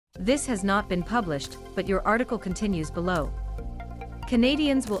This has not been published, but your article continues below.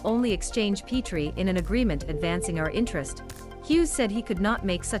 Canadiens will only exchange Petry in an agreement advancing our interest. Hughes said he could not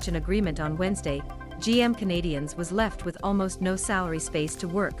make such an agreement on Wednesday. GM Canadiens was left with almost no salary space to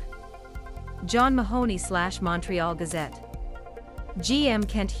work. John Mahoney / Montreal Gazette. GM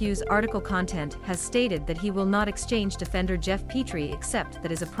Kent Hughes' article content has stated that he will not exchange defender Jeff Petry except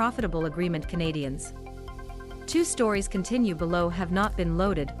that is a profitable agreement. Canadiens. Two stories continue below have not been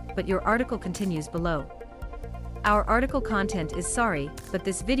loaded, but your article continues below. Our article content is sorry, but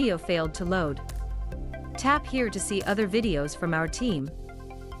this video failed to load. Tap here to see other videos from our team.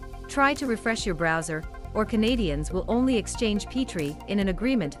 Try to refresh your browser, or Canadiens will only exchange Petry in an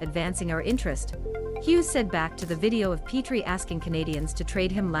agreement advancing our interest. Hughes said back to the video of Petry asking Canadiens to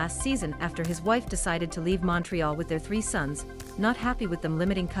trade him last season after his wife decided to leave Montreal with their 3 sons, not happy with them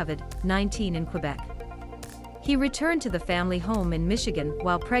limiting COVID-19 in Quebec. He returned to the family home in Michigan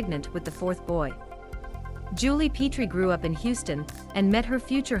while pregnant with the 4th boy. Julie Petry grew up in Houston and met her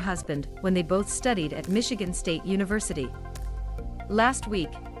future husband when they both studied at Michigan State University. Last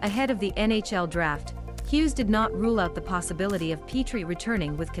week, ahead of the NHL draft, Hughes did not rule out the possibility of Petry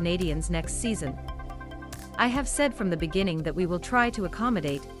returning with Canadiens next season. "I have said from the beginning that we will try to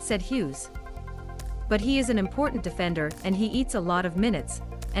accommodate," said Hughes. "But he is an important defender and he eats a lot of minutes,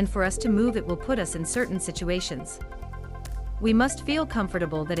 and for us to move it will put us in certain situations. We must feel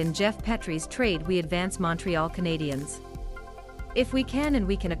comfortable that in Jeff Petry's trade we advance Montreal Canadiens. If we can and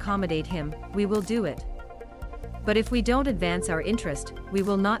we can accommodate him, we will do it. But if we don't advance our interest, we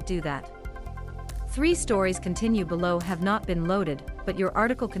will not do that." 3 stories continue below have not been loaded, but your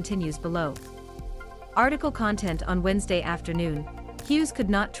article continues below. Article content on Wednesday afternoon. Hughes could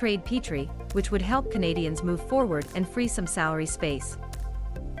not trade Petry, which would help Canadiens move forward and free some salary space.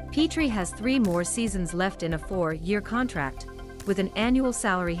 Petry has 3 more seasons left in a 4-year contract, with an annual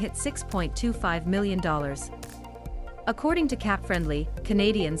salary hit $6.25 million. According to Capfriendly,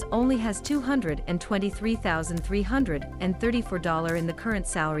 Canadiens only has $223,334 in the current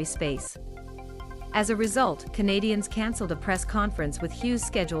salary space. As a result, Canadiens cancelled a press conference with Hughes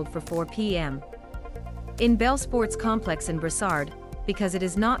scheduled for 4 p.m. in Bell Sports Complex in Brossard, because it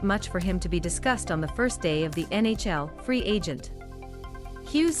is not much for him to be discussed on the first day of the NHL free agent.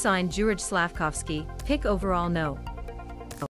 Hughes signed Juraj Slafkovsky, pick overall no.